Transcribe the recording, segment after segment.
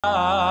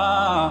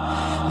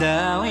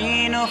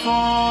داوي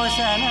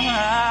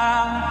نفوسنا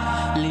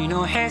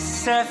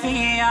لنحس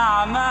في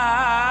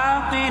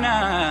أعماقنا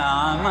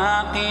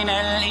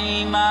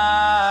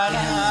الإيمان.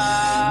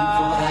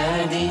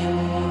 فؤاد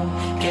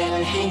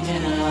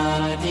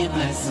كالحجارة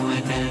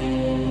قسوة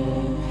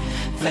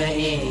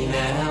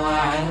فإذا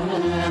وعى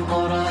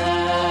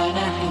القرآن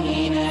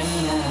حين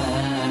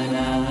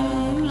لانا.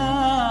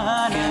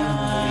 كم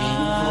من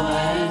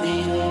فؤاد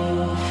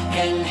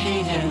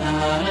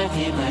كالحجارة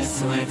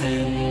قسوة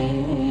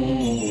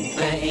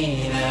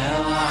فإذا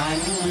وعى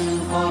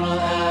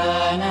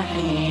القرآن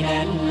حين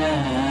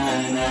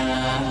لانا.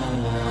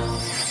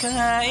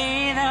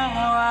 فإذا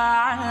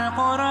وعى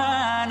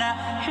القرآن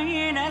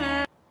حين.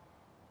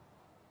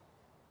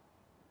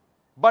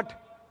 But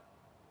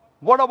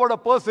what about a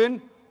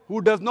person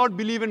who does not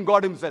believe in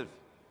God himself?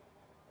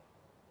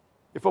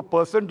 If a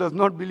person does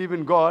not believe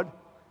in God,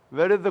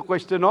 where is the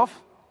question of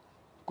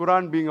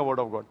Quran being a word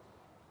of God?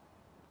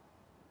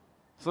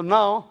 So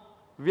now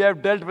we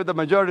have dealt with the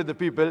majority of the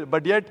people,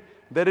 but yet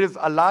there is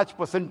a large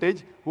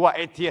percentage who are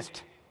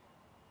atheists,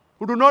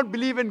 who do not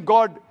believe in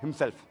God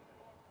himself.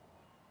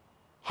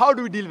 How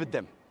do we deal with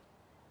them?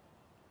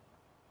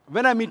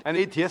 When I meet an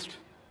atheist,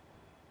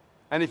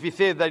 and if he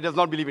says that he does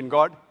not believe in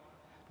God,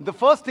 the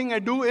first thing I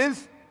do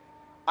is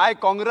I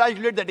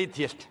congratulate that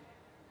atheist.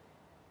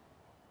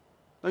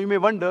 Now you may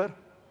wonder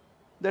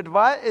that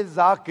why is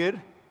Zakir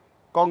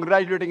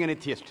congratulating an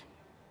atheist?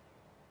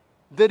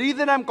 The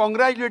reason I'm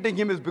congratulating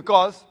him is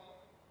because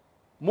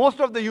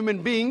most of the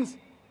human beings,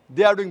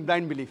 they are doing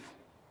blind belief.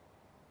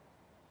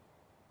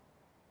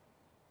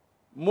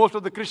 Most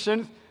of the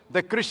Christians,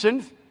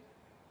 because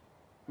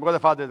the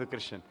father is a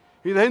Christian.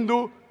 He's a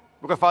Hindu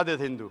because father is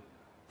Hindu.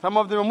 Some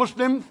of them are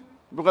Muslims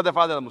because their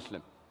father is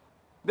Muslim.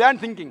 They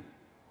aren't thinking.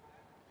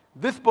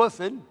 This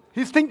person,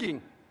 he's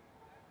thinking.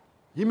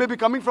 He may be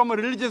coming from a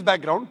religious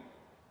background,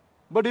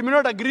 but he may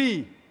not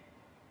agree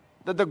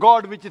that the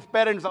God which his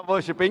parents are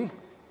worshipping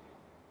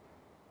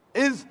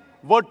is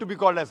worth to be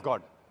called as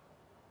God.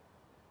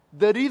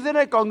 The reason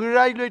I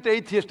congratulate the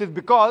atheist is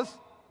because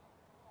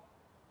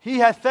he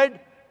has said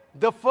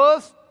the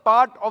first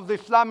part of the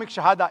Islamic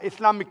Shahada,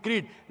 Islamic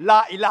creed,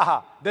 La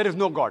ilaha, there is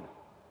no God.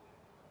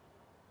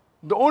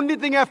 The only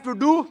thing I have to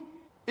do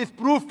is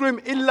prove to him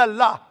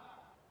illallah,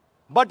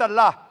 but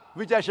Allah,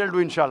 which I shall do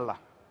inshallah.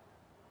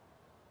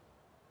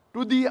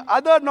 To the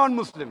other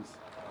non-Muslims,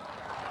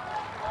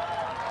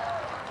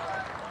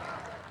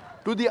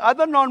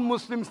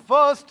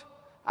 first,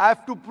 I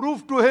have to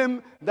prove to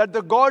him that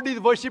the God he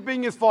is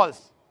worshipping is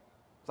false.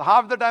 So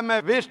half the time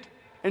I waste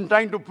in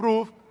trying to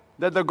prove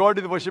that the God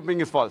he is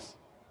worshipping is false.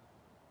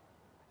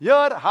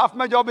 Here, half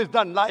my job is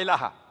done, La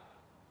ilaha.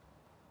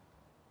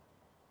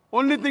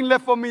 Only thing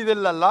left for me is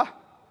illallah,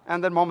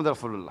 and then Muhammad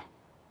Rasulullah.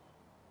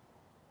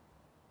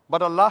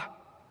 But Allah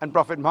and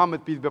Prophet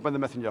Muhammad, peace be upon the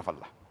Messenger of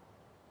Allah.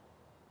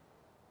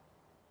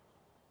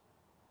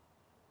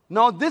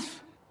 Now this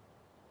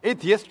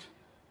atheist,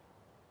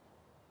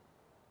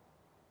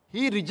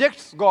 he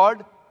rejects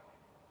God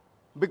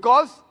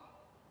because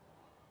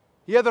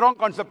he has the wrong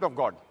concept of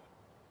God.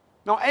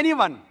 Now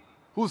anyone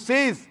who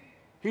says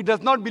he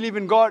does not believe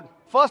in God,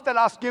 first I'll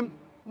ask him,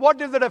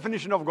 what is the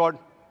definition of God?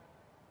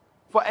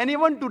 For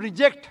anyone to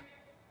reject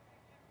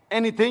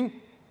anything,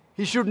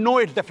 he should know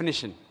its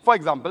definition. For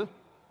example,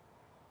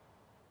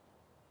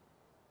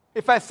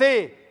 if I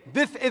say,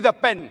 this is a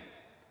pen,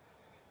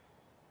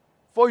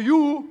 for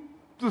you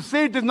to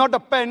say it is not a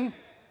pen,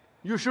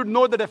 you should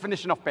know the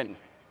definition of pen.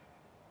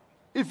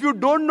 If you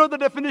don't know the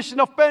definition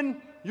of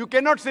pen, you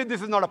cannot say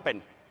this is not a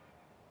pen.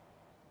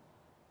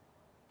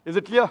 Is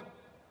it clear?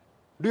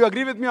 Do you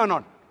agree with me or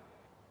not?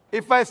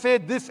 If I say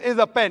this is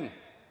a pen,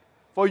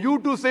 for you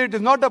to say it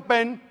is not a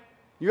pen,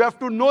 you have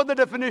to know the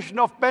definition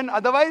of pen,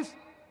 otherwise,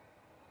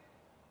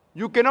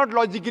 you cannot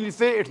logically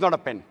say it's not a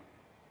pen.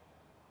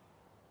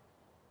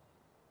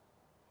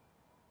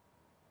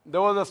 There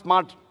was a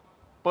smart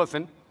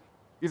person.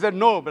 He said,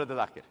 no, Brother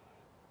Zakir.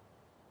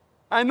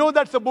 I know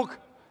that's a book.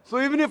 So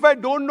even if I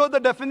don't know the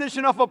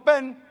definition of a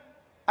pen,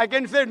 I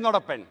can say it's not a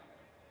pen.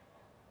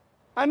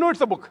 I know it's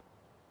a book.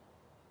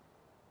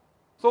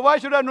 So why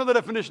should I know the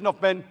definition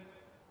of pen?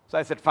 So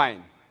I said,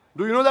 fine.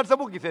 Do you know that's a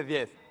book? He says,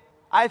 yes.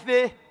 I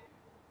say,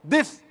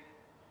 this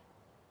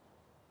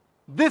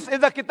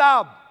is a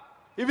kitab.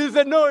 If he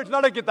said, no, it's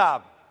not a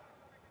kitab.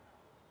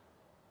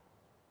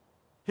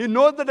 He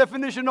knows the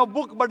definition of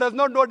book, but does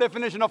not know the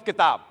definition of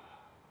kitab.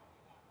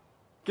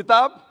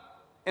 Kitab,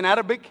 in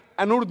Arabic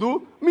and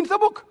Urdu, means a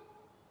book.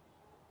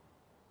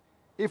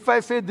 If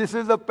I say this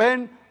is a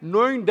pen,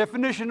 knowing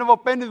definition of a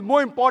pen is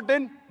more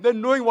important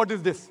than knowing what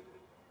is this.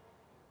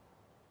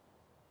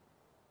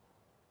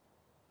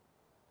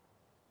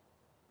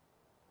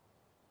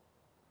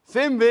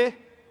 Same way,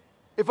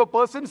 if a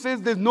person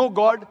says there's no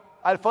God,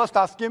 I'll first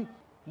ask him,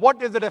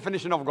 what is the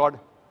definition of God?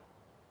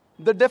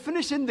 The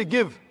definition they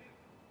give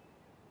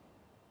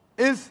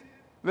is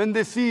when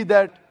they see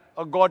that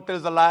a God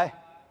tells a lie,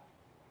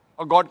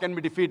 a God can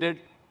be defeated,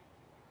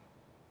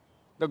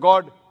 the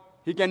God,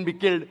 he can be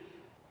killed,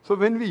 So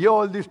when we hear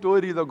all these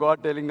stories of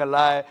God telling a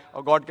lie,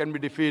 or God can be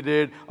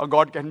defeated, or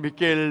God can be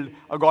killed,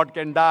 or God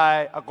can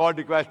die, or God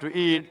requires to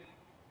eat,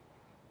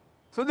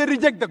 so they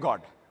reject the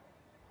God.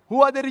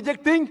 Who are they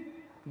rejecting?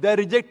 They are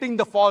rejecting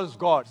the false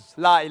gods,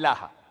 la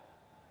ilaha.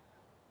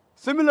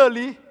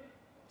 Similarly,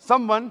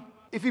 someone,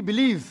 if he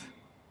believes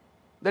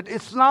that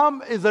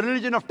Islam is a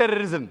religion of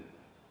terrorism,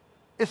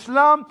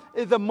 Islam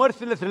is a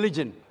merciless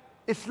religion,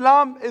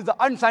 Islam is an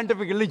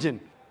unscientific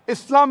religion,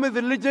 Islam is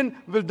a religion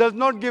which does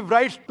not give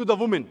rights to the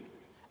woman,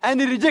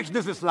 and he rejects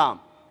this Islam.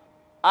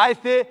 I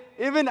say,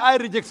 even I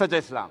reject such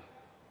Islam.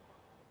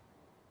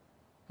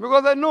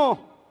 Because I know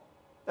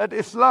that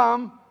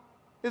Islam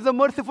is a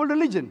merciful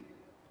religion.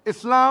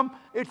 Islam,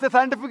 it's a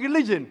scientific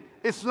religion.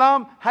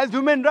 Islam has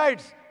human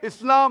rights.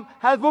 Islam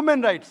has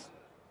women rights.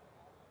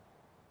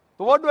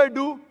 So what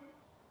do?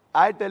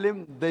 I tell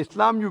him, the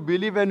Islam you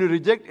believe and you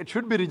reject, it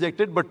should be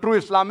rejected, but true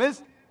Islam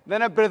is,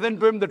 then I present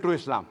to him the true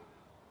Islam.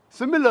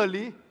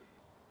 Similarly,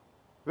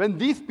 when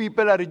these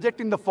people are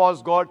rejecting the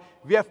false God,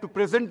 we have to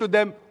present to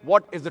them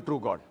what is the true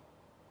God.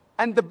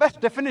 And the best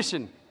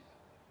definition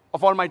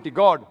of Almighty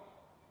God,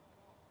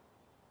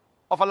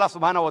 of Allah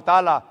subhanahu wa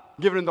ta'ala,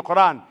 given in the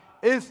Quran,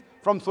 is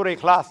from Surah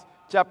Ikhlas,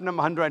 chapter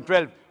number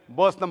 112,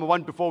 verse number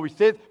 1 to 4, which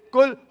says,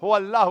 Kul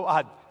huwallahu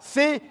ahad.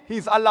 Say, He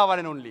is Allah one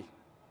and only.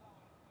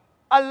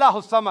 Allahu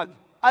samad.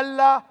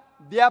 Allah,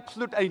 the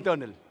absolute and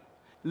eternal.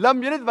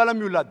 Lam yalid walam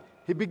yulad.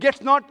 He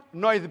begets not,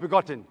 nor is he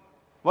begotten.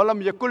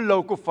 Walam yakul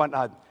lahu kufuwan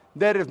ahad.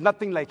 There is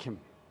nothing like Him.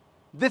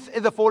 This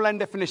is a four-line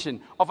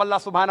definition of Allah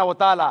subhanahu wa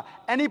ta'ala.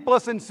 Any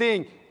person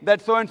saying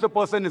that so-and-so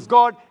person is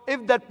God,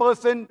 if that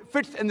person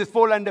fits in this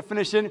four-line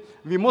definition,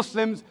 we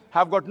Muslims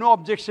have got no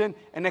objection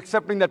in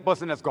accepting that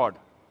person as God.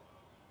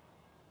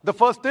 The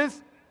first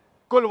is,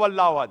 Kul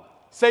wallahu ahad.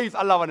 Say He's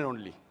Allah one and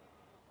only.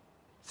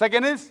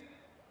 Second is,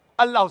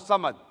 Allahu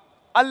samad.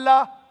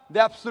 Allah, the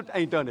absolute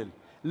and eternal.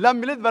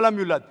 Lam yalid walam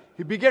yulad.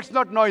 He begets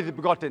not, nor is he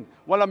begotten.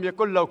 Walam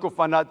yakul lahu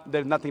kufuwan ahad.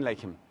 There is nothing like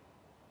Him.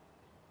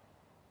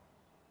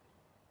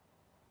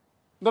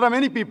 There are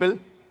many people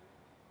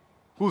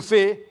who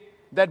say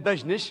that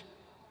Dajnish,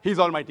 He is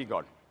Almighty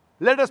God.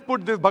 Let us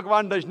put this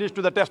Bhagwan Dajnish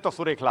to the test of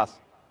Surah Ikhlas.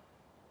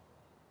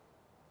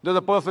 There's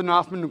a person who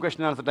asked me in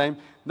question and answer time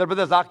that,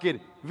 Brother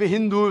Zakir, we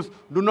Hindus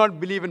do not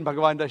believe in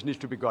Bhagwan Dajnish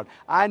to be God.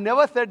 I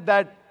never said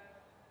that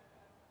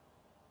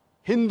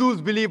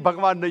Hindus believe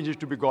Bhagwan Dajnish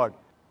to be God.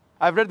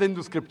 I've read the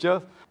Hindu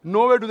scriptures.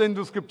 Nowhere do the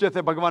Hindu scriptures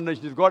say Bhagwan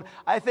Dajnish is God.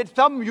 I said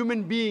some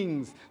human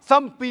beings,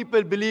 some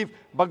people believe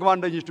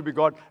Bhagwan Dajnish to be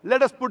God.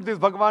 Let us put this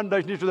Bhagwan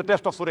Dajnish to the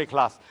test of Surah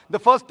Ikhlas. The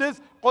first is,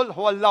 Qul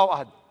huwallahu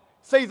ahad.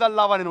 Says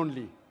Allah one and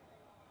only.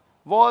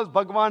 Was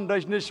Bhagwan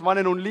Dajnish one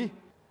and only?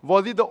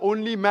 Was he the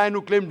only man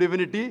who claimed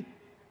divinity?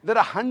 There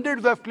are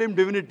hundreds who have claimed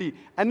divinity.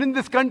 And in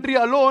this country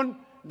alone,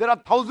 there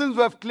are thousands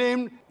who have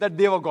claimed that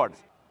they were gods.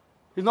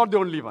 He's not the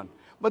only one.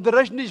 But the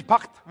Rajnish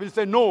Bhakt will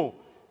say, no,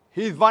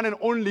 He is one and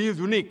only, He is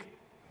unique.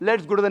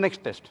 Let's go to the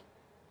next test.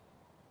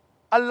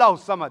 Allahu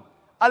samad.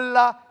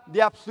 Allah,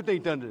 the absolute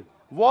eternal.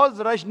 Was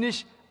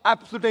Rajnish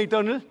absolute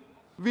eternal?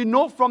 We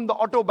know from the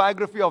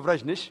autobiography of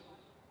Rajnish,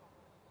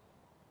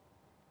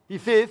 he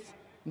says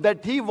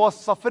that he was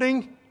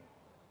suffering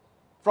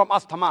from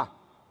asthma,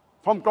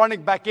 from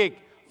chronic backache,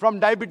 from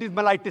diabetes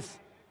mellitus.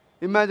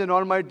 Imagine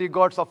Almighty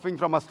God suffering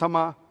from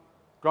asthma,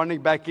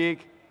 chronic backache,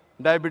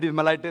 diabetes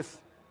mellitus.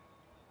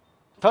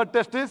 Third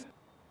test is,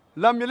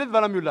 Lam yalid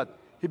walam yulad.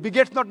 He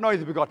begets not, nor is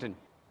he begotten.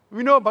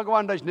 We know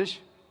Bhagwan Rajnish.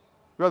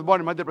 He was born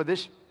in Madhya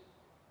Pradesh.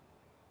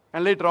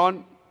 And later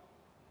on,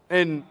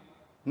 in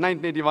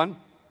 1981,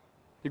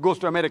 he goes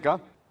to America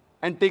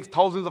and takes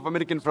thousands of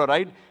Americans for a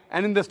ride.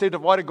 And in the state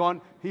of Oregon,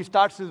 he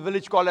starts his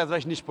village called as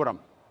Rajnishpuram.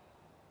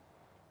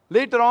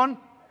 Later on,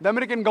 the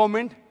American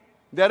government,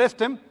 they arrest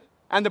him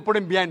and they put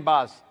him behind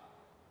bars.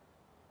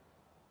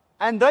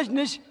 And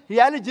Rajnish, he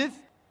alleges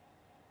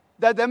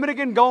that the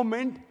American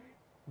government,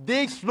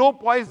 they slow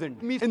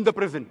poisoned me in the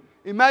prison.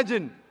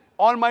 Imagine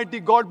Almighty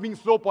God being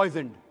slow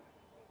poisoned.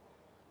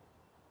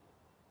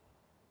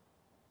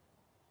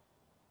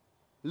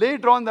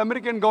 Later on, the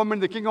American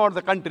government, they kick him out of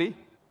the country.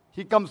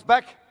 He comes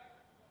back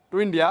to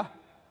India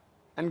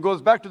and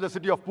goes back to the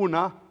city of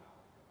Pune,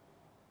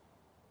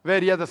 where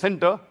he has a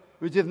center,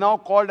 which is now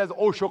called as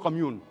Osho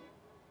Commune.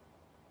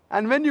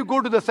 And when you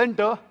go to the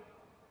center,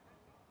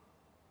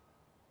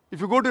 if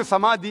you go to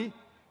Samadhi,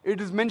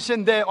 it is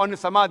mentioned there on his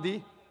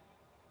Samadhi,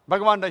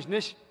 Bhagwan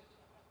Rajnish,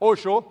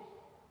 Osho,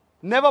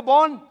 never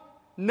born,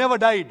 never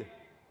died,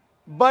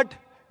 but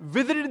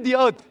visited the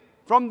earth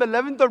from the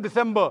 11th of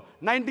December,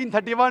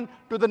 1931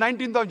 to the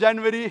 19th of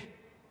January,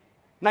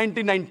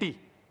 1990.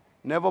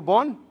 Never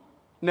born,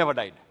 never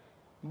died,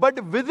 but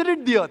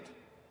visited the earth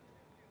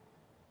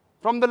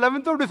from the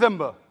 11th of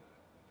December,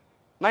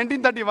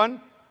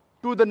 1931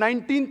 to the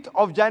 19th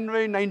of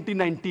January,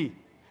 1990.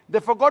 They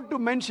forgot to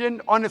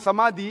mention on his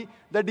Samadhi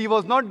that he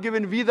was not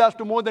given visas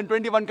to more than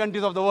 21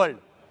 countries of the world.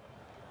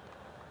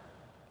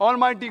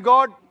 Almighty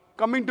God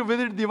coming to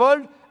visit the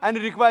world, and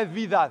he requires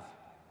visas.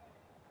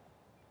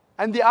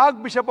 And the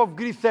Archbishop of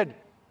Greece said,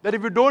 that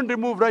if you don't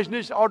remove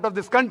Rajneesh out of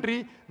this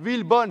country,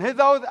 we'll burn his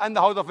house and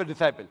the house of a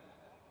disciple.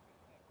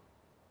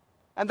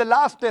 And the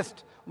last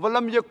test,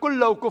 وَلَمْ يَكُلْ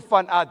لَهُ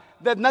كُفُوًا أَحَدٌ,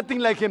 there's nothing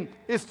like him,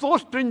 is so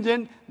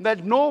stringent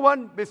that no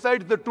one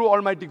besides the true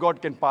Almighty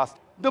God can pass.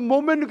 The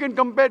moment you can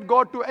compare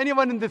God to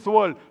anyone in this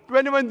world, to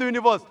anyone in the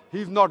universe,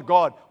 He's not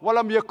God.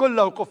 وَلَمْ يَكُلْ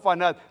لَهُ كُفُوًا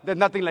أَحَدٌ, there's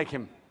nothing like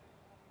Him.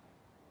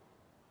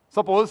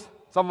 Suppose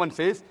someone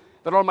says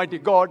that Almighty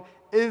God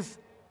is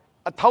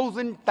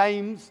 1,000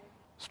 times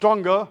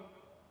stronger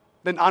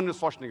than Arnold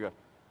Schwarzenegger.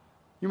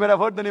 You might have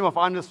heard the name of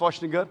Arnold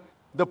Schwarzenegger,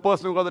 the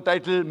person who got the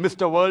title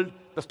Mr. World,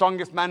 the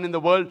strongest man in the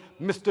world,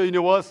 Mr.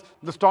 Universe,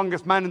 the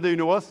strongest man in the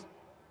universe.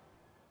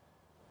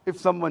 If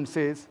someone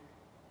says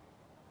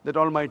that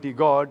Almighty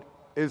God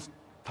is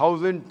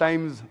 1,000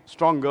 times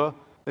stronger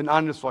than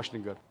Arnold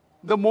Schwarzenegger,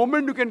 the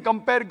moment you can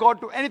compare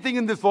God to anything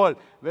in this world,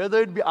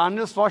 whether it be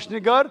Arnold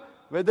Schwarzenegger,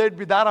 whether it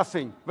be Dara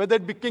Singh, whether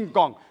it be King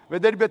Kong,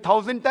 whether it be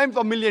 1,000 times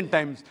or 1,000,000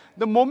 times,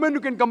 the moment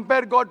you can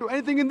compare God to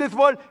anything in this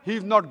world, He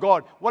is not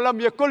God.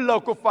 وَلَمْ يَكُلْ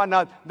لَهُ كُفُوًا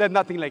أَحَدٌ, there's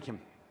nothing like Him.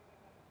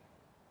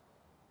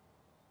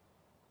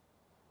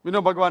 You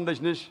know Bhagavan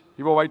Rajneesh,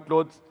 he wore white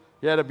clothes,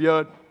 he had a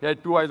beard, he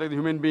had 2 eyes like the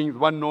human beings,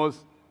 1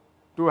 nose,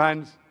 2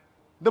 hands.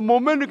 The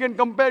moment you can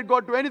compare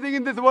God to anything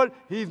in this world,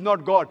 He is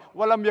not God.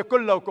 وَلَمْ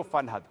يَكُلْ لَهُ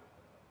كُفُوًا أَحَدٌ.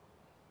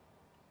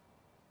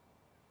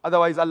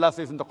 Otherwise, Allah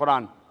says in the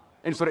Quran,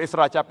 in Surah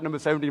Isra, chapter number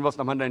 17, verse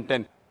number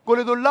 110,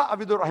 قُلِ ادْعُوا اللَّهَ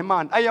أَوِ ادْعُوا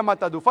الرَّحْمَٰنَ أَيَّمَّا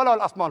تَدْعُوا فَلَهُ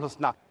الْأَسْمَاءُ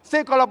الْحُسْنَى.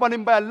 Say, call upon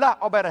Him by Allah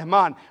or by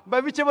Rahman.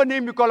 By whichever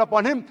name you call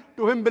upon Him,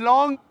 to Him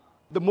belong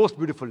the most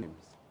beautiful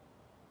names.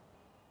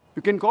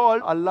 You can call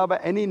Allah by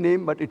any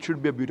name, but it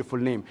should be a beautiful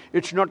name.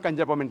 It should not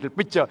conjure up a mental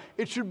picture.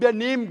 It should be a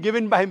name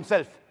given by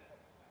Himself.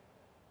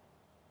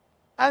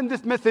 And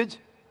this message,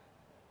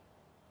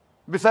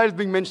 besides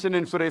being mentioned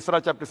in Surah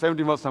Isra, chapter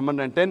 17, verse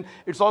 110,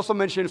 it's also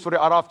mentioned in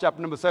Surah Araf,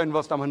 chapter number 7,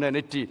 verse number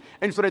 180,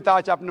 in Surah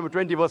Taha, chapter number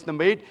 20, verse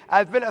number 8,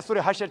 as well as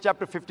Surah Hashr,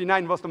 chapter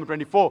 59, verse number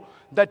 24,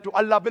 that to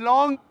Allah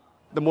belong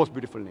the most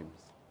beautiful names.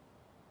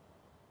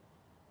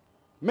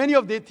 Many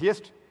of the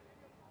atheists,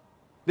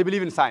 they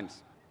believe in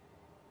science.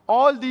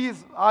 All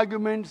these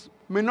arguments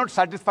may not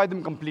satisfy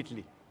them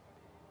completely.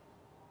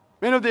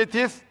 Many of the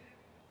atheists,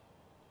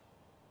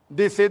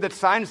 they say that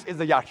science is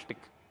the yardstick.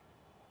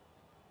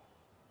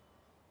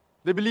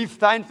 They believe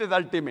science is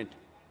ultimate.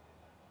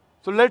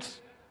 So let's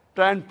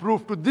try and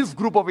prove to this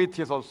group of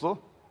atheists also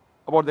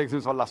about the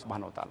existence of Allah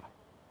subhanahu wa ta'ala.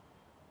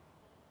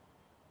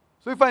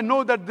 So if I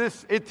know that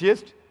this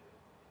atheist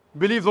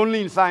believes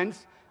only in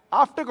science,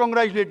 after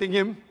congratulating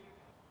him,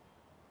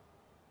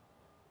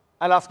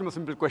 I'll ask him a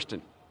simple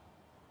question.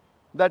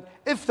 That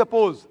if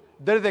suppose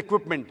there is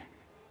equipment,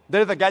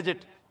 there is a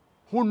gadget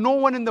who no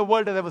one in the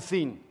world has ever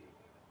seen,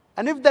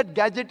 and if that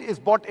gadget is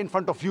brought in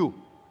front of you,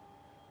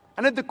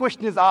 and if the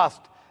question is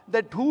asked,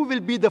 that who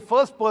will be the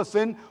first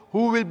person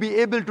who will be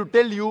able to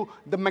tell you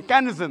the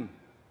mechanism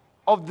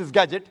of this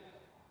gadget,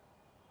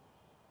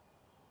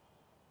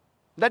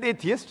 that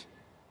atheist,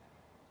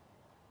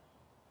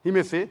 he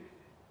may say,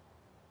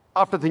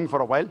 after thinking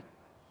for a while,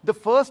 the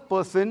first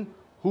person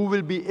who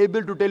will be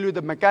able to tell you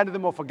the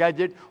mechanism of a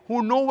gadget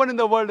who no one in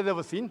the world has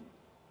ever seen,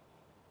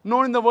 no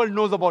one in the world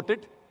knows about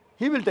it,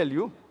 he will tell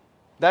you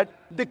that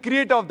the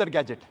creator of that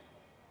gadget.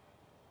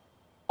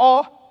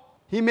 Or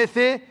he may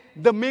say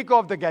the maker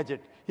of the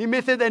gadget. He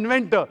may say the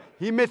inventor.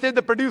 He may say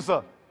the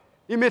producer.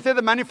 He may say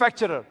the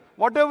manufacturer.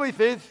 Whatever he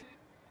says,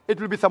 it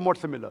will be somewhat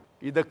similar.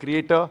 Either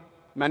creator,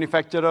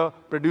 manufacturer,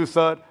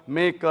 producer,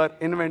 maker,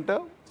 inventor,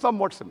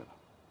 somewhat similar.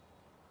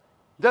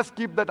 Just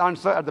keep that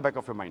answer at the back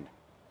of your mind.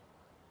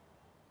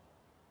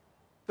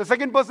 The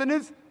second person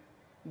is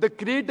the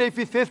creator. If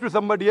he says to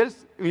somebody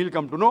else, he'll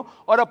come to know,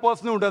 or a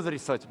person who does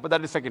research, but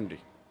that is secondary.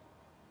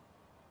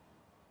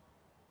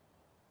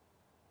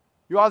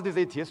 You ask this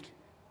atheist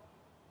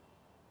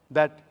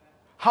that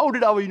how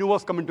did our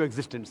universe come into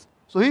existence?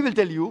 So he will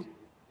tell you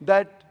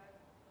that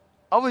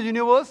our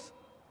universe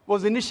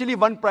was initially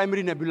one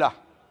primary nebula.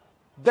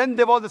 Then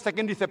there was a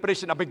secondary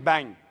separation, a Big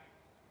Bang,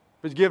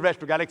 which gave rise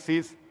to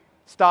galaxies,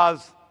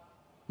 stars,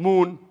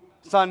 moon,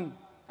 sun,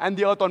 and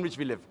the earth on which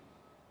we live.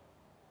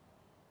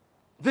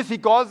 This he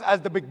calls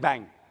as the Big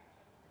Bang.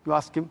 You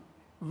ask him,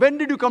 when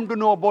did you come to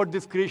know about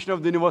this creation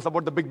of the universe,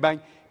 about the Big Bang?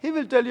 He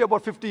will tell you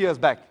about 50 years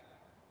back,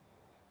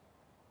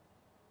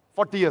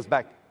 40 years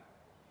back.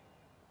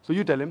 So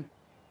you tell him,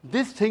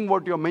 this thing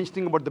what you're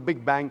mentioning about the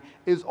Big Bang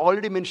is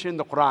already mentioned in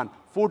the Quran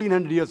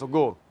 1400 years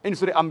ago in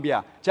Surah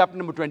Anbiya, chapter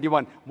number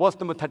 21, verse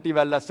number 30,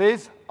 where Allah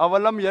says,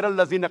 أَوَلَمْ يَرَ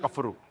الَّذِينَ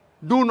كَفَرُوا.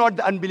 Do not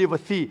the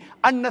unbelievers see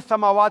أَنَّ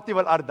السَّمَاوَاتِ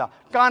وَالْأَرْضَ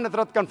كَانَتْ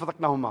رَتْقًا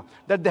فَسَقْنَاهُمَا,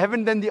 that the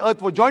heaven and the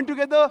earth were joined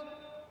together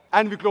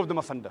and we clove them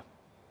asunder.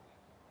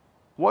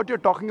 What you're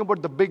talking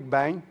about the Big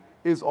Bang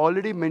is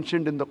already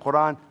mentioned in the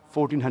Quran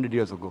 1400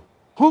 years ago.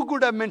 Who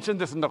could have mentioned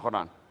this in the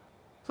Quran?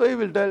 So he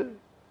will tell,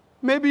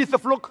 maybe it's a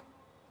fluke.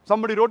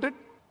 Somebody wrote it?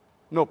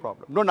 No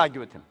problem. Don't argue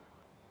with him.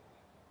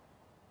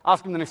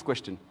 Ask him the next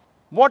question.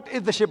 What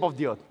is the shape of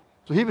the earth?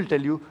 So he will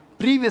tell you,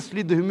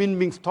 previously the human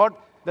beings thought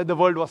that the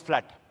world was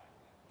flat.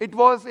 It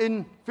was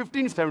in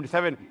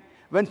 1577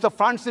 when Sir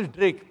Francis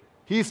Drake,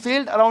 he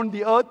sailed around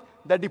the earth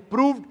that he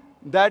proved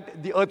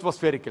that the earth was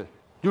spherical?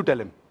 You tell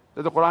him.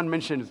 That the Quran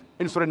mentions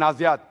in Surah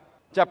Naziyat,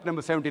 chapter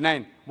number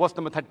 79, verse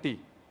number 30,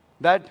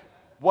 that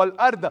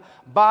وَالْأَرْضَ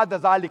بَعْدَ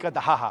ذَلِكَ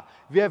دَحَاهَا.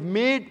 We have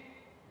made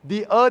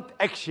the earth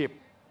egg-shaped.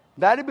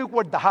 The Arabic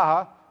word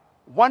dahaha,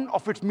 one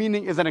of its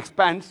meaning is an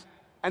expanse,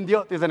 and the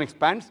earth is an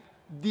expanse.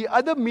 The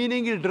other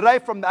meaning is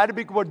derived from the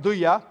Arabic word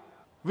duya,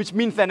 which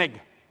means an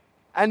egg.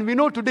 And we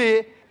know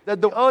today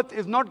that the earth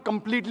is not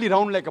completely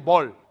round like a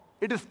ball.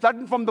 It is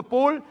flattened from the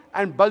pole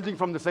and bulging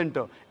from the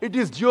center. It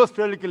is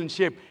geospherical in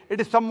shape. It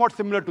is somewhat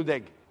similar to the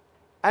egg.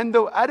 And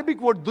the Arabic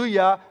word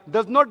duya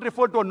does not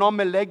refer to a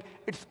normal egg.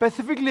 It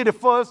specifically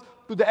refers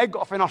to the egg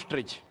of an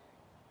ostrich.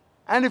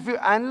 And if you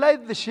analyze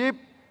the shape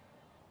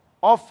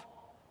of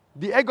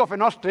the egg of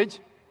an ostrich,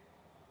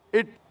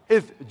 it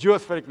is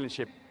geospherical in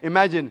shape.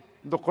 Imagine,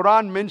 the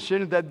Quran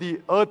mentions that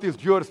the earth is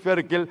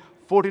geospherical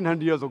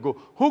 1400 years ago.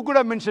 Who could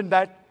have mentioned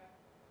that?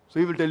 So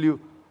he will tell you,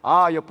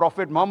 your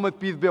Prophet Muhammad,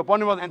 peace be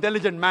upon him, was an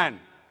intelligent man.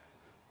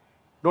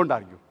 Don't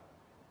argue.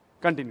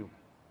 Continue.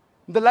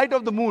 The light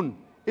of the moon,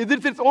 is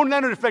it its own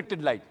light or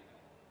reflected light?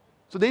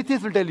 So the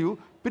atheist will tell you,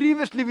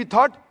 previously we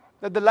thought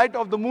that the light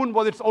of the moon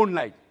was its own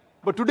light.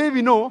 But today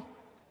we know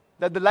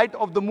that the light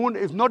of the moon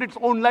is not its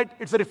own light,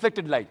 it's a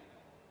reflected light.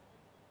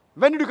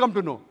 When did you come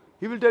to know?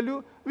 He will tell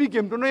you, we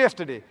came to know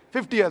yesterday,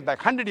 50 years back,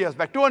 100 years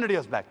back, 200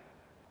 years back.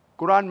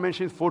 Quran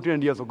mentions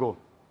 1400 years ago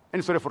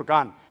in Surah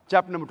Furqan,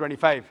 chapter number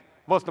 25,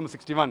 verse number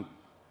 61.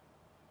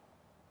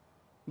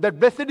 That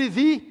blessed is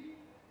he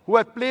who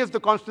hath placed the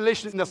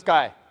constellations in the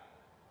sky,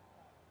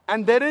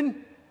 and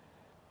therein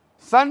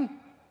sun,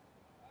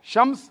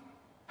 Shams,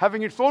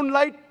 having its own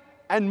light,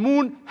 and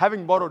moon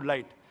having borrowed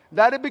light.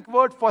 The Arabic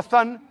word for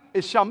sun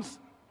is Shams.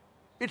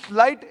 Its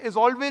light is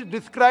always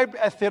described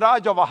as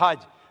siraj or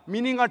wahaj,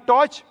 meaning a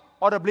torch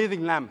or a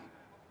blazing lamp.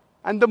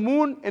 And the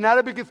moon in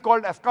Arabic is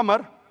called as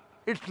qamar.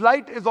 Its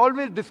light is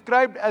always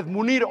described as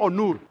munir or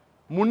nur.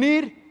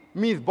 Munir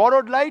means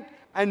borrowed light,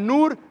 and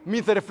nur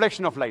means a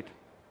reflection of light.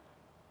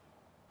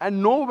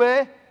 And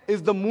nowhere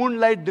is the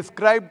moonlight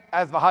described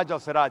as wahaj or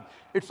siraj.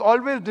 It's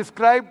always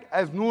described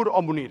as nur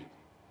or munir.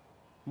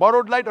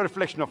 Borrowed light or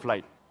reflection of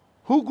light.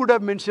 Who could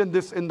have mentioned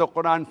this in the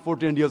Quran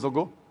 14 years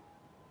ago?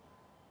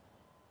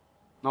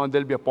 Now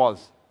there'll be a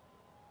pause.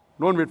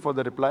 Don't wait for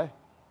the reply.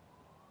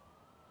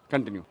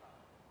 Continue.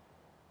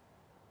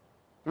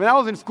 When I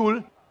was in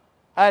school,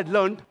 I had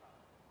learned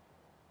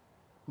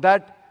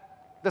that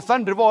the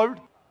sun revolved,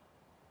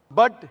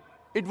 but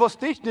it was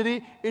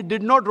stationary, it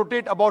did not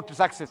rotate about its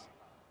axis.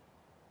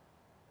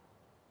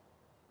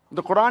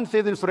 The Quran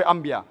says in Surah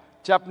Anbiya,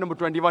 chapter number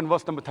 21,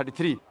 verse number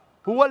 33,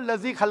 هُوَ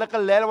الَّذِي خَلَقَ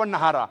اللَّيْلَ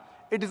وَالنَّهَارَ.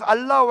 It is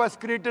Allah who has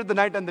created the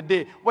night and the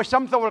day.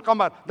 وَالشَّمْسَ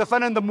وَالْقَمَرَ, the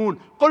sun and the moon.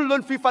 كُلٌّ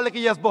فِي فَلَكِ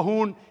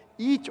يَسْبَحُونَ,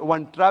 each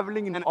one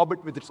traveling in an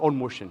orbit with its own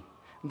motion.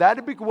 The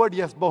Arabic word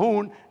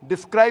yasbahun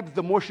describes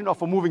the motion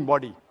of a moving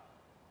body.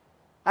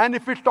 And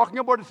if it's talking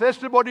about a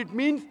celestial body, it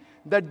means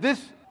that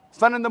this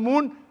sun and the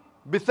moon,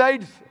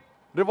 besides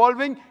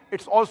revolving,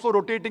 it's also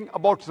rotating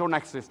about its own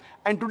axis.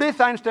 And today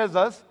science tells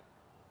us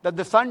that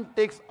the sun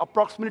takes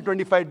approximately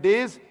 25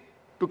 days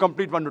to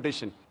complete one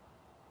rotation.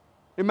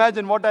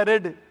 Imagine what I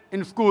read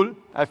in school.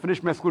 I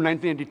finished my school in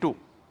 1982.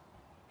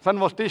 Sun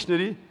was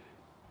stationary.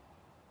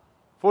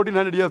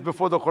 1400 years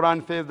before the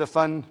Quran says the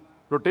sun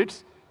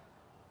rotates.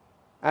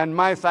 And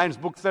my science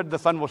book said the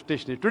sun was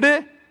stationary.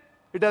 Today,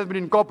 it has been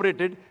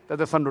incorporated that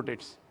the sun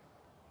rotates.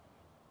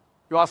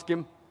 You ask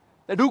him,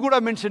 that who could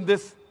have mentioned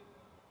this?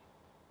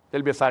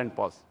 There'll be a silent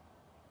pause.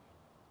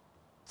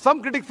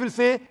 Some critics will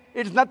say,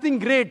 it's nothing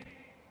great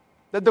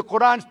that the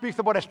Quran speaks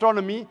about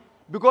astronomy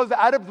because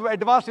the Arabs were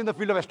advanced in the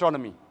field of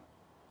astronomy.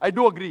 I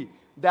do agree,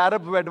 the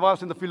Arabs were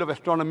advanced in the field of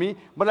astronomy,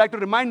 but I'd like to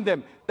remind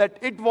them that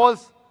it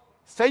was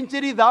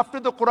centuries after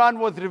the Quran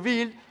was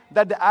revealed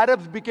that the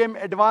Arabs became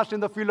advanced in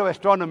the field of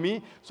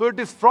astronomy. So it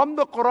is from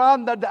the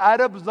Quran that the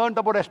Arabs learned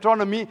about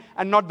astronomy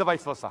and not the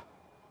vice versa.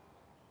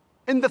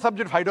 In the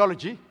subject of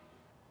hydrology,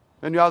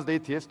 when you ask the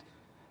atheist,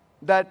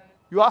 that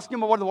you ask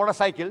him about the water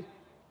cycle,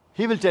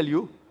 he will tell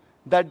you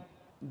that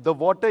the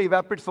water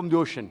evaporates from the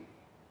ocean.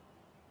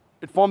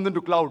 It forms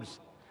into clouds.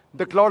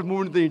 The clouds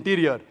move into the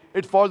interior.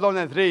 It falls down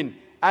as rain,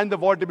 and the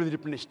water table is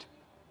replenished.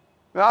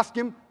 You ask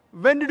him,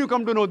 when did you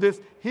come to know this?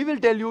 He will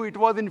tell you it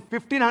was in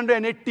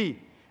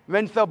 1580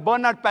 when Sir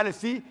Bernard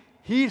Palissy,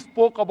 he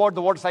spoke about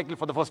the water cycle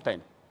for the first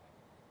time.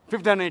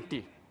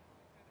 1580.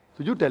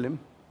 So you tell him,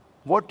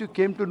 what you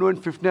came to know in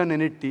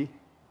 1580,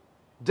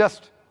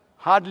 just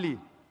hardly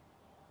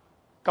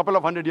a couple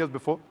of hundred years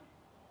before,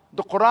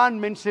 the Quran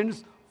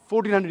mentions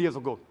 1400 years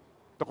ago.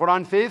 The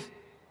Quran says,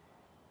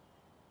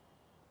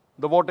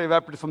 the water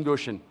evaporates from the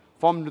ocean,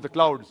 formed into the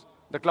clouds.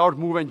 The clouds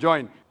move and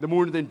join. They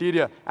move into the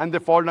interior, and they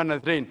fall down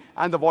as rain,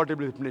 and the water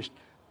will be replenished.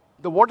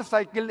 The water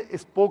cycle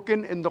is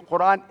spoken in the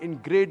Quran in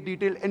great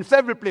detail in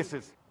several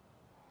places.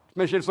 It's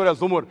mentioned in Surah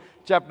Zumur,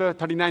 chapter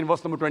 39,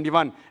 verse number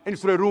 21. In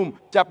Surah Rum,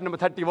 chapter number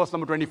 30, verse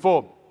number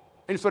 24.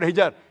 In Surah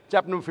Hijr,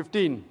 chapter number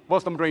 15,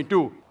 verse number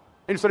 22.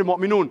 In Surah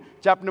Mu'minun,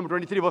 chapter number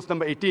 23, verse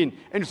number 18.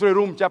 In Surah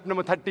Rum, chapter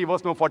number 30,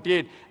 verse number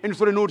 48. In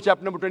Surah Nur,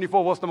 chapter number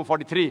 24, verse number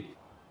 43.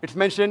 It's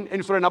mentioned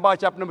in Surah Naba,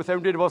 chapter number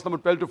 17, verse number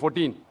 12 to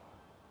 14.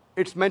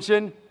 It's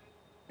mentioned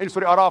in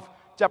Surah Araf,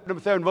 chapter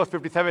number 7, verse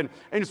 57.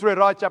 In Surah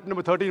Raj, chapter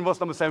number 13, verse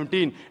number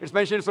 17. It's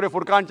mentioned in Surah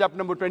Furqan, chapter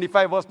number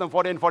 25, verse number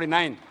 40 and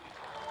 49.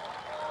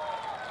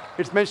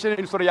 It's mentioned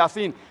in Surah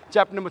Yasin,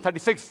 chapter number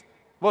 36,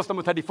 verse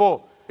number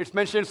 34. It's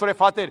mentioned in Surah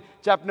Fatir,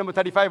 chapter number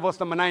 35, verse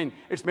number 9.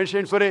 It's mentioned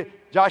in Surah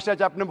Jasha,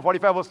 chapter number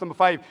 45, verse number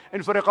 5.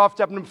 In Surah Qaf,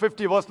 chapter number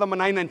 50, verse number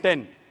 9 and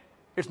 10.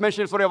 It's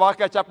mentioned in Surah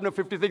Waqia, chapter number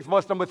 56,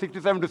 verse number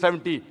 67 to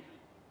 70.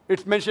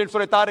 It's mentioned in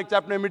Surah Tariq,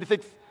 chapter number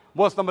 86,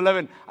 verse number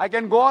 11. I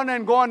can go on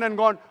and go on and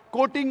go on,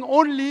 quoting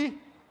only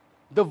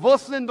the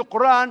verses in the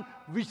Quran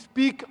which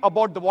speak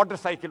about the water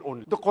cycle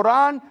only. The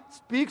Quran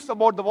speaks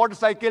about the water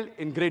cycle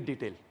in great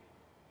detail.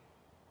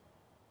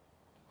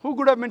 Who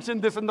could have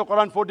mentioned this in the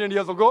Quran 14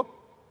 years ago?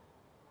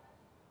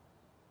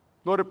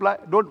 No reply?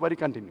 Don't worry,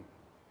 continue.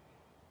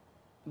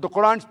 The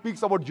Quran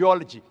speaks about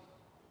geology.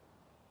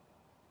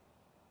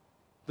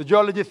 The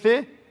geologists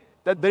say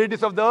that the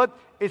radius of the earth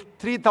is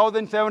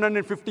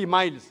 3,750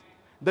 miles.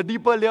 The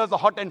deeper layers are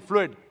hot and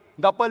fluid.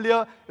 The upper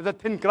layer is a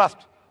thin crust,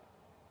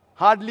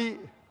 hardly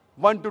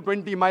 1 to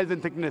 20 miles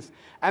in thickness.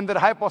 And there are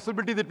high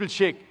possibilities it will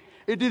shake.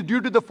 It is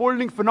due to the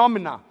folding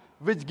phenomena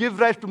which gives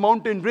rise to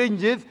mountain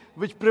ranges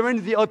which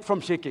prevents the earth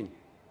from shaking.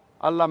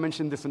 Allah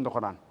mentioned this in the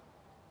Quran.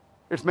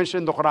 It's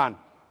mentioned in the Quran.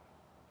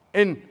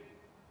 In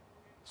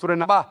Surah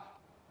Naba,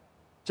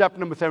 chapter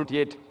number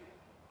 78,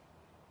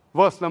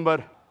 verse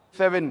number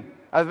 7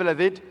 as well as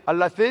 8,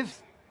 Allah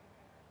says,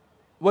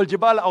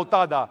 وَالْجِبَالَ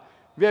أَوْتَادًا.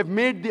 We have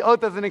made the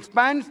earth as an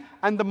expanse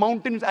and the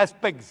mountains as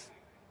pegs,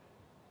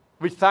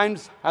 which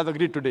science has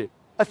agreed today.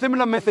 A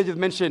similar message is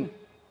mentioned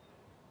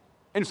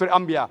in Surah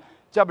Anbiya,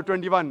 chapter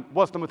 21,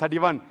 verse number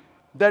 31,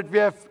 that we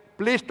have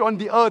placed on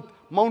the earth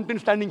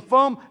mountains standing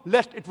firm,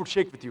 lest it would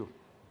shake with you.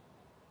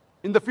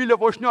 In the field of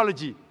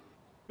oceanology,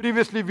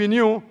 previously we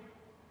knew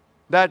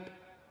that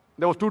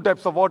there was two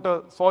types of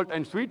water, salt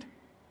and sweet.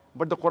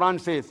 But the Quran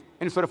says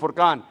in Surah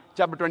Furqan,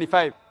 chapter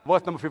 25,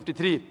 verse number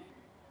 53,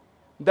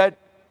 that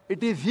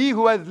it is He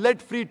who has let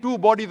free two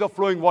bodies of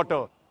flowing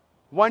water,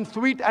 one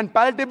sweet and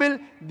palatable,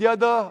 the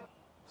other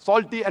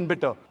salty and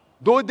bitter.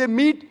 Though they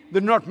meet, they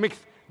do not mix.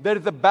 There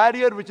is a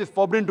barrier which is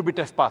forbidden to be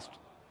trespassed.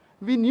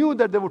 We knew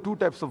that there were two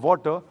types of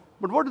water,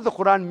 but what does the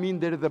Quran mean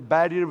there is a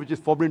barrier which is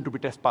forbidden to be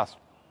trespassed?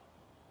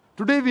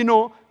 Today we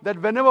know that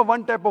whenever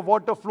one type of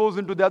water flows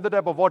into the other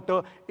type of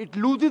water, it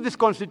loses its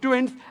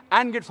constituents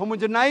and gets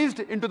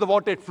homogenized into the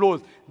water it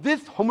flows.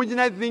 This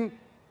homogenizing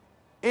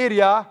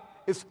area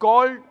is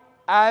called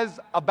as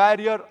a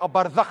barrier, a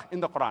barzakh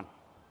in the Quran.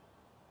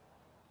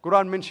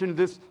 Quran mentioned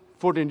this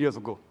 14 years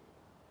ago.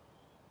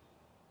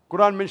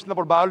 Quran mentioned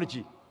about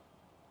biology.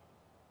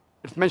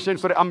 It's mentioned in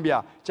Surah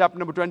Anbiya, chapter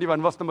number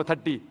 21, verse number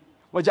 30.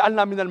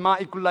 وَجَعَلْنَا مِنَ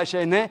الْمَاءِ كُلَّ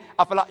شَيْءٍ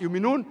أَفَلَا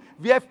يُؤْمِنُونَ.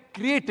 We have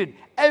created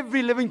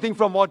every living thing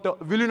from water.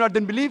 Will you not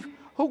then believe?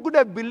 Who could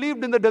have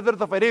believed in the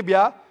deserts of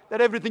Arabia that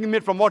everything is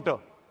made from water?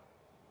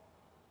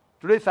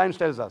 Today science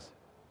tells us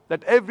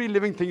that every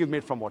living thing is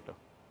made from water.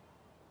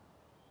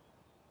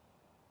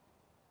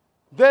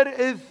 There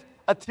is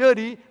a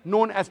theory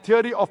known as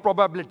theory of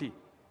probability.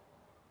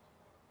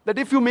 That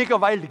if you make a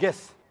wild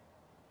guess,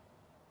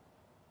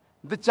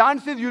 the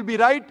chances you'll be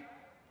right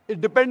is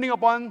depending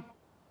upon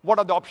what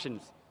are the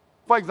options.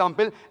 For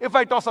example, if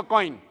I toss a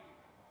coin,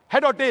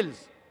 head or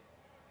tails,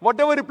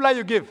 whatever reply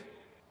you give,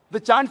 the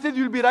chances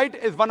you'll be right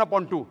is 1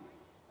 upon 2,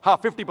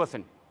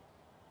 50%.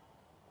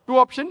 Two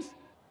options,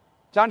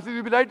 chances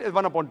you'll be right is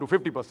 1 upon 2,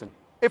 50%.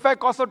 If I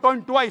toss a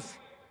coin twice,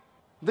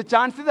 the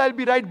chances I'll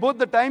be right both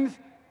the times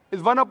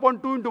is 1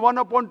 upon 2 into 1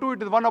 upon 2,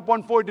 it is 1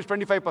 upon 4, it is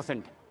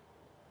 25%.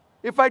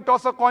 If I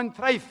toss a coin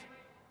thrice,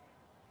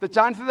 the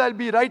chances I'll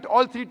be right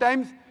all three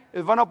times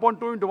is 1 upon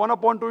 2 into 1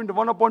 upon 2 into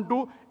 1 upon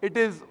 2. It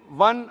is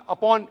 1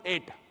 upon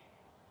 8,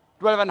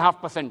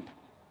 12.5%.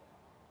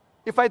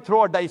 If I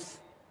throw a dice,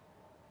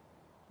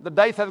 the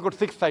dice has got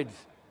 6 sides.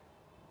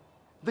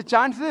 The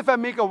chances if I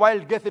make a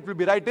wild guess it will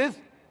be right is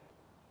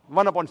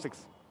 1 upon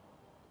 6.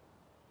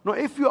 Now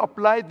if you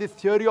apply this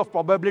theory of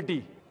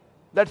probability,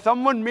 that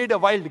someone made a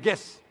wild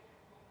guess.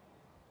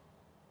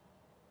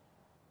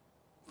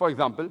 For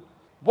example,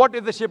 what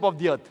is the shape of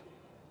the earth?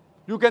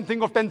 You can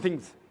think of 10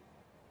 things.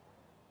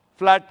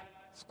 Flat,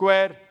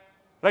 square,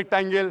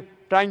 rectangle,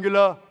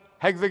 triangular,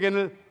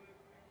 hexagonal,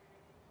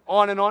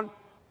 on and on,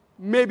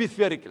 maybe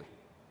spherical.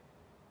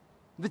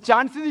 The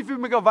chances if you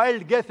make a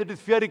wild guess it is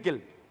spherical,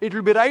 it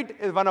will be right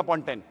is 1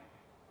 upon 10.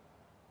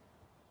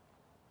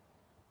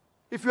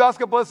 If you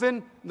ask a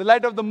person, the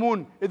light of the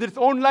moon, is it its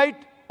own light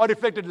or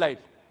reflected light?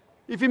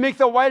 If he makes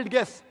a wild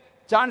guess,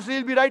 chances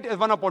he'll be right is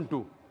 1 upon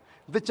 2.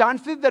 The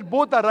chances that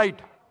both are right,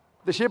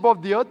 the shape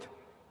of the earth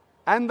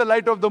and the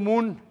light of the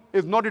moon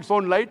is not its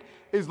own light,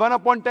 is 1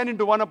 upon 10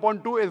 into 1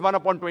 upon 2 is 1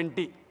 upon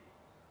 20.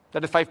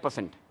 That is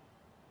 5%.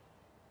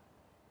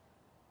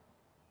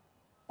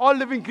 All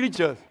living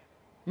creatures,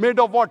 made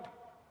of what?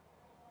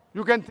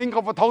 You can think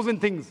of 1,000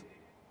 things.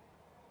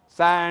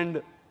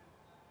 Sand,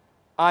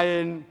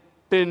 iron,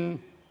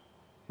 tin,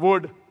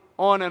 wood,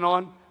 on and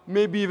on,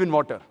 maybe even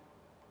water.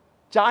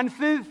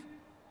 Chances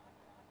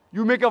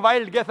You make a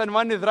wild guess and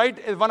one is right,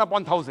 is 1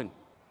 upon 1,000.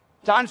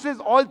 Chances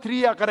all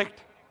three are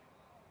correct.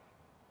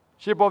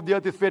 Shape of the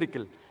earth is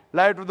spherical.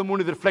 Light of the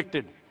moon is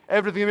reflected.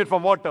 Everything made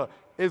from water.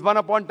 Is 1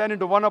 upon 10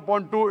 into 1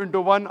 upon 2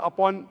 into 1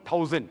 upon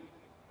 1,000.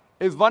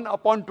 Is 1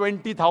 upon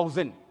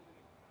 20,000.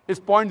 Is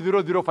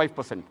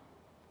 0.005%.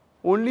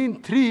 Only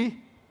in 3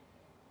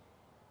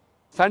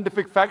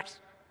 scientific facts,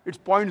 it's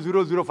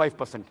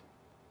 0.005%.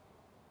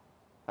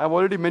 I've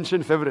already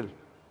mentioned several.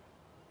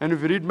 And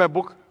if you read my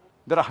book,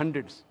 there are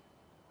hundreds.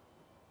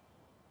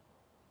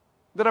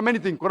 There are many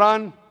things.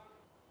 Quran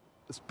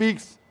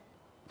speaks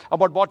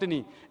about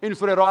botany. In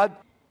Surah Ra'd,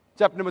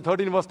 chapter number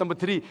 13, verse number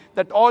 3,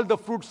 that all the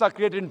fruits are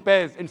created in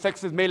pairs, in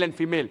sexes male and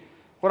female.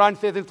 Quran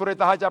says in Surah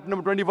Taha, chapter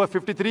number 20, verse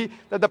 53,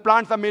 that the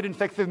plants are made in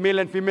sexes male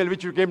and female,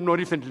 which you came to know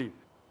recently.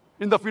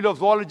 In the field of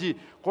zoology,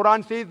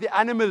 Quran says the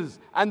animals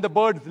and the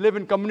birds live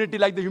in community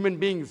like the human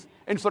beings.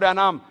 In Surah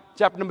Anam,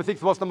 chapter number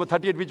 6, verse number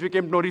 38, which we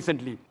came to know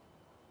recently.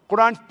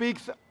 Quran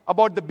speaks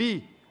about the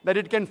bee, that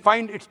it can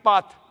find its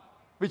path,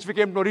 which we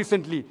came to know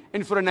recently.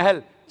 In Surah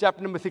Nahl,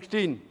 chapter number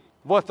 16,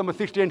 verse number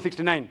 60 and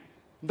 69.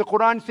 The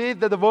Quran says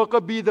that the worker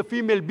bee, the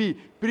female bee,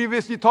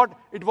 previously thought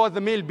it was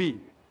the male bee.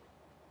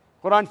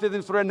 Quran says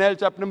in Surah Nahl,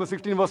 chapter number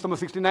 16, verse number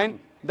 69,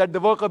 that the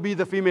worker bee is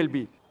the female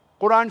bee.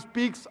 Quran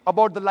speaks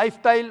about the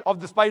lifestyle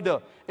of the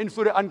spider in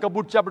Surah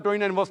Ankabut, chapter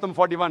 29, verse number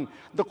 41.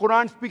 The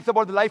Quran speaks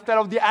about the lifestyle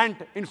of the ant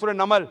in Surah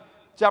Namal,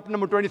 chapter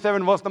number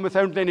 27, verse number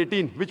 17 and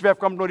 18, which we have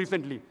come to know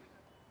recently.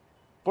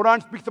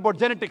 Quran speaks about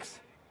genetics,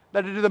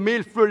 that it is the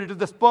male fluid, it is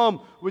the sperm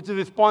which is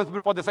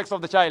responsible for the sex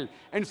of the child.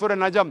 In Surah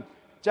Najm,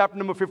 chapter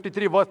number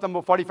 53, verse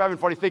number 45 and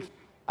 46,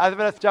 as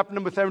well as chapter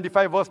number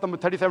 75, verse number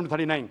 37 to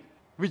 39,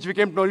 which we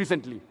came to know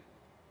recently.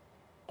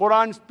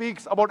 Quran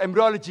speaks about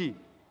embryology,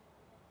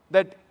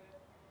 that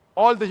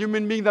all the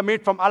human beings are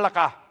made from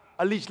alaqa,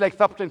 a leech-like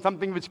substance,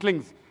 something which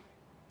clings.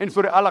 In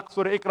Surah Alaq,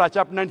 Surah Iqra,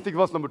 chapter 96,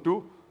 verse number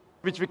 2,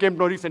 which we came to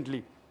know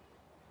recently.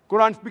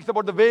 Quran speaks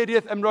about the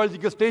various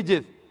embryological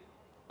stages,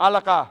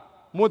 alaqa,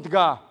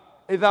 mudga,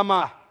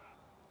 izama,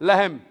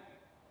 lahem.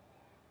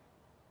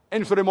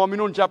 In Surah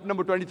Mu'minun, chapter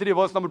number 23,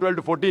 verse number 12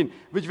 to 14,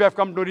 which we have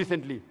come to know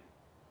recently.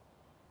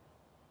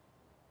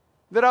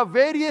 There are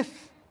various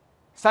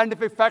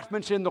scientific facts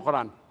mentioned in the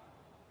Quran.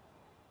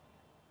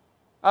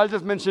 I'll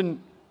just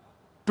mention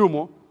 2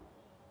 more.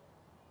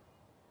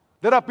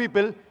 There are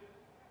people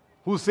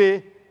who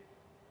say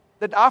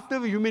that after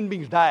we human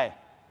beings die,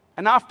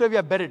 and after we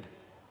are buried,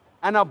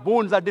 and our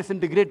bones are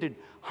disintegrated,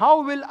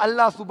 how will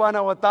Allah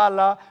subhanahu wa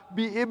ta'ala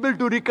be able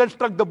to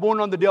reconstruct the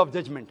bone on the day of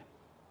judgment?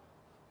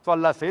 So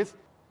Allah says,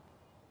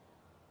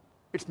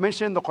 it's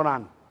mentioned in the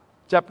Quran,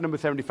 chapter number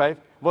 75,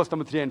 verse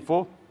number 3 and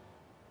 4,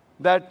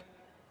 that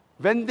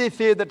when they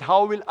say that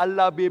how will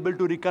Allah be able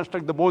to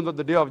reconstruct the bones on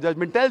the day of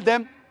judgment, tell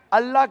them,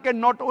 Allah can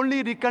not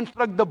only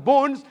reconstruct the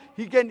bones,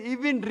 He can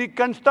even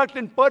reconstruct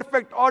in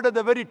perfect order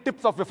the very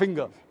tips of your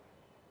fingers.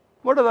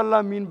 What does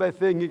Allah mean by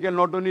saying He can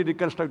not only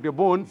reconstruct your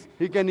bones,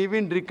 He can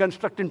even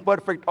reconstruct in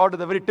perfect order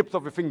the very tips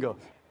of your fingers?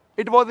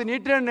 It was in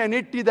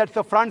 1880 that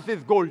Sir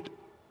Francis Galt,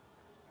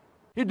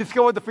 he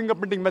discovered the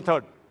fingerprinting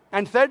method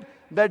and said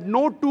that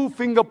no 2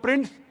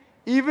 fingerprints,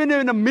 even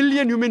in 1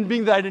 million human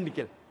beings, are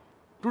identical.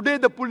 Today,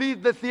 the police,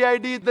 the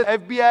CID, the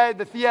FBI,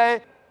 the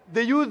CIA,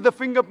 they use the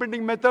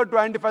fingerprinting method to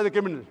identify the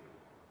criminal.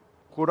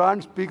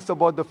 Quran speaks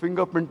about the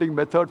fingerprinting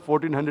method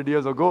 1400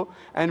 years ago,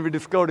 and we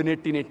discovered in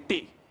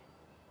 1880.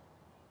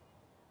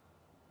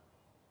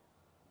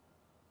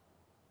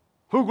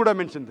 Who could have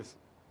mentioned this?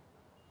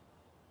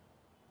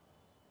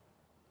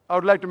 I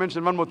would like to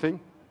mention one more thing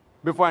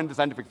before I end the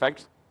scientific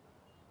facts,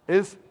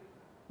 is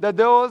that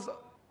there was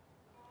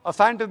a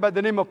scientist by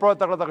the name of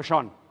Professor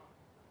Tagrata.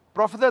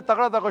 Professor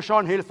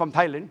Tagrata hails from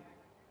Thailand,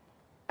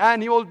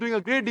 and he was doing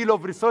a great deal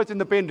of research in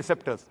the pain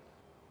receptors.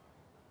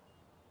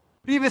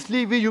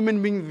 Previously, we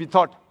human beings, we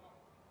thought,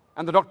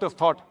 and the doctors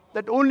thought,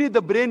 that only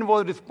the brain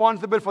was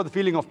responsible for the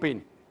feeling of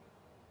pain.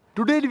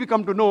 Today, we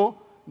come to know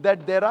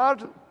that there are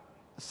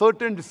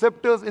certain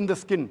receptors in the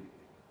skin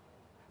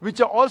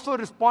which are also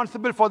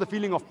responsible for the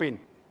feeling of pain.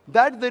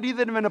 That's the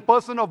reason when a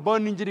person of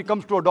burn injury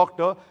comes to a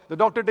doctor, the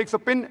doctor takes a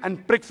pin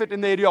and pricks it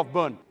in the area of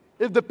burn.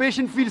 If the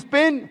patient feels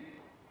pain,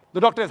 the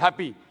doctor is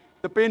happy.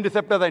 The pain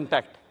receptors are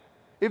intact.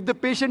 If the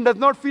patient does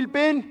not feel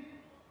pain,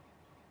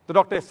 the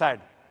doctor is sad.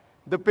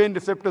 The pain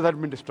receptors have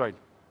been destroyed.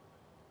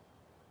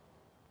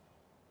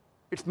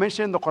 It's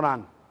mentioned in the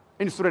Quran,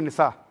 in Surah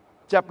Nisa,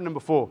 chapter number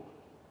 4,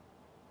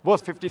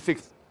 verse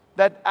 56,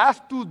 that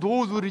as to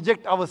those who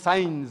reject our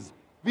signs,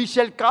 we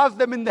shall cast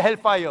them in the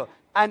hellfire,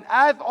 and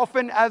as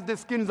often as the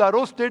skins are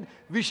roasted,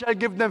 we shall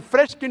give them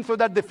fresh skin so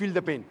that they feel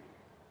the pain.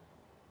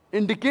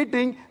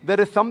 Indicating there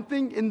is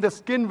something in the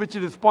skin which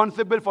is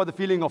responsible for the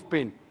feeling of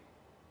pain.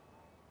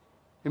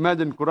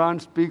 Imagine,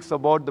 Quran speaks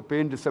about the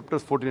pain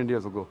receptors 1400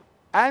 years ago.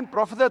 And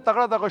Professor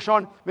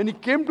Tagrata, when he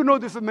came to know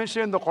this is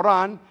mentioned in the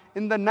Quran,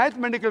 in the 9th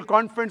medical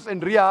conference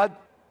in Riyadh,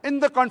 in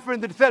the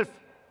conference itself,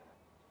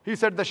 he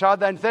said the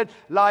Shahada and said,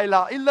 La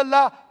ilaha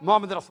illallah,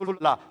 Muhammad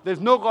Rasulullah. There is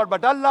no God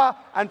but Allah,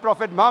 and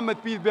Prophet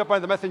Muhammad, peace be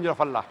upon the messenger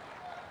of Allah.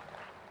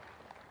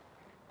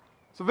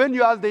 So when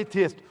you ask the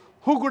atheist,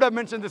 Who could have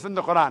mentioned this in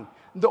the Quran?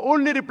 The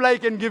only reply I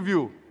can give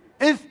you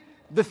is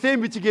the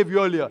same which he gave you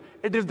earlier.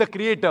 It is the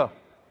creator.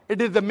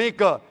 It is the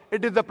maker.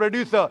 It is the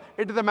producer.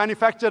 It is the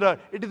manufacturer.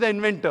 It is the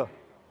inventor.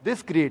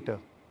 This creator,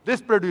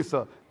 this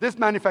producer, this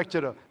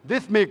manufacturer,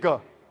 this maker,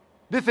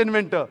 this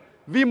inventor.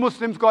 We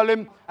Muslims call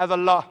him as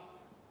Allah.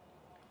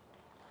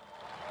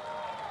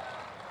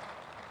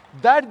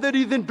 That's the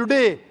reason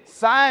today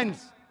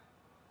science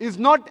is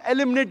not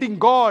eliminating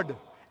God.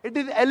 It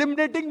is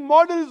eliminating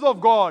models of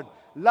God.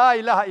 La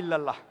ilaha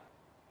illallah.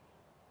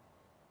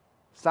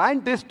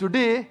 Scientists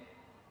today,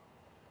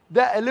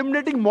 they are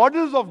eliminating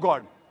models of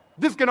God.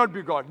 This cannot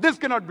be God. This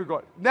cannot be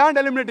God. They aren't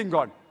eliminating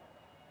God.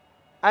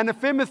 And a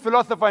famous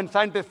philosopher and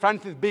scientist,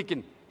 Francis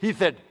Bacon, he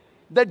said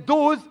that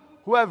those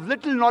who have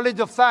little knowledge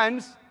of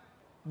science,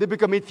 they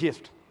become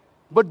atheists.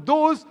 But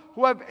those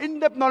who have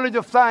in-depth knowledge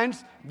of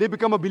science, they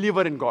become a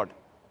believer in God.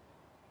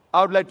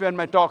 I would like to end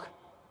my talk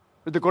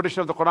with the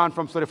quotation of the Quran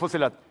from Surah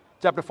Fussilat,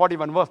 chapter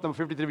 41, verse number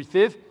 53, which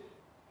says,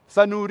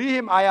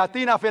 سَنُورِيهِمْ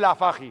آيَاتِنَا فِي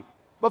الْآفَاقِ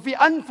وَفِي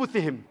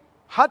أَنفُسِهِمْ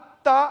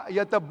حَتَّى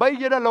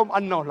يَتَبَيَّنَ لَهُمْ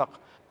أَنَّهُ الْحَقُّ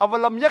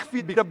أَوَلَمْ يَكْفِ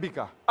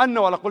بِرَبِّكَ أَنَّهُ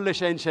عَلَى كُلِّ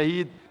شَيْءٍ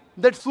شَهِيدٌ.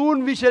 That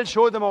soon we shall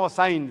show them our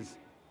signs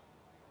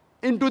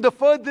into the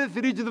furthest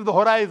regions of the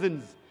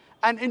horizons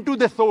and into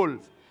their souls,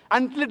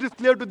 until it is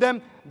clear to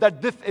them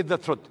that this is the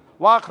truth.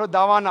 وَآخِرُ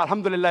دَعْوَانَا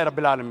الْحَمْدُ لِلَّهِ رَبِّ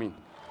الْعَالَمِينَ.